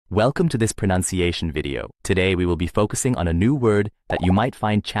Welcome to this pronunciation video. Today we will be focusing on a new word that you might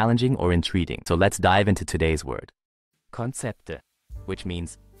find challenging or intriguing. So let's dive into today's word. Konzepte, which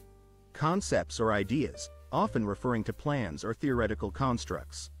means concepts or ideas, often referring to plans or theoretical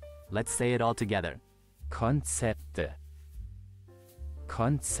constructs. Let's say it all together. Konzepte.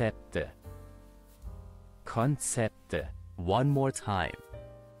 Konzepte. Konzepte. One more time.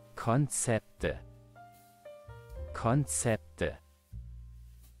 Konzepte. Konzepte.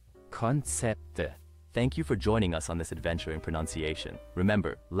 Konzepte. Thank you for joining us on this adventure in pronunciation.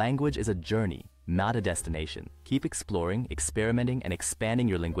 Remember, language is a journey, not a destination. Keep exploring, experimenting, and expanding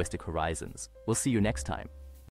your linguistic horizons. We'll see you next time.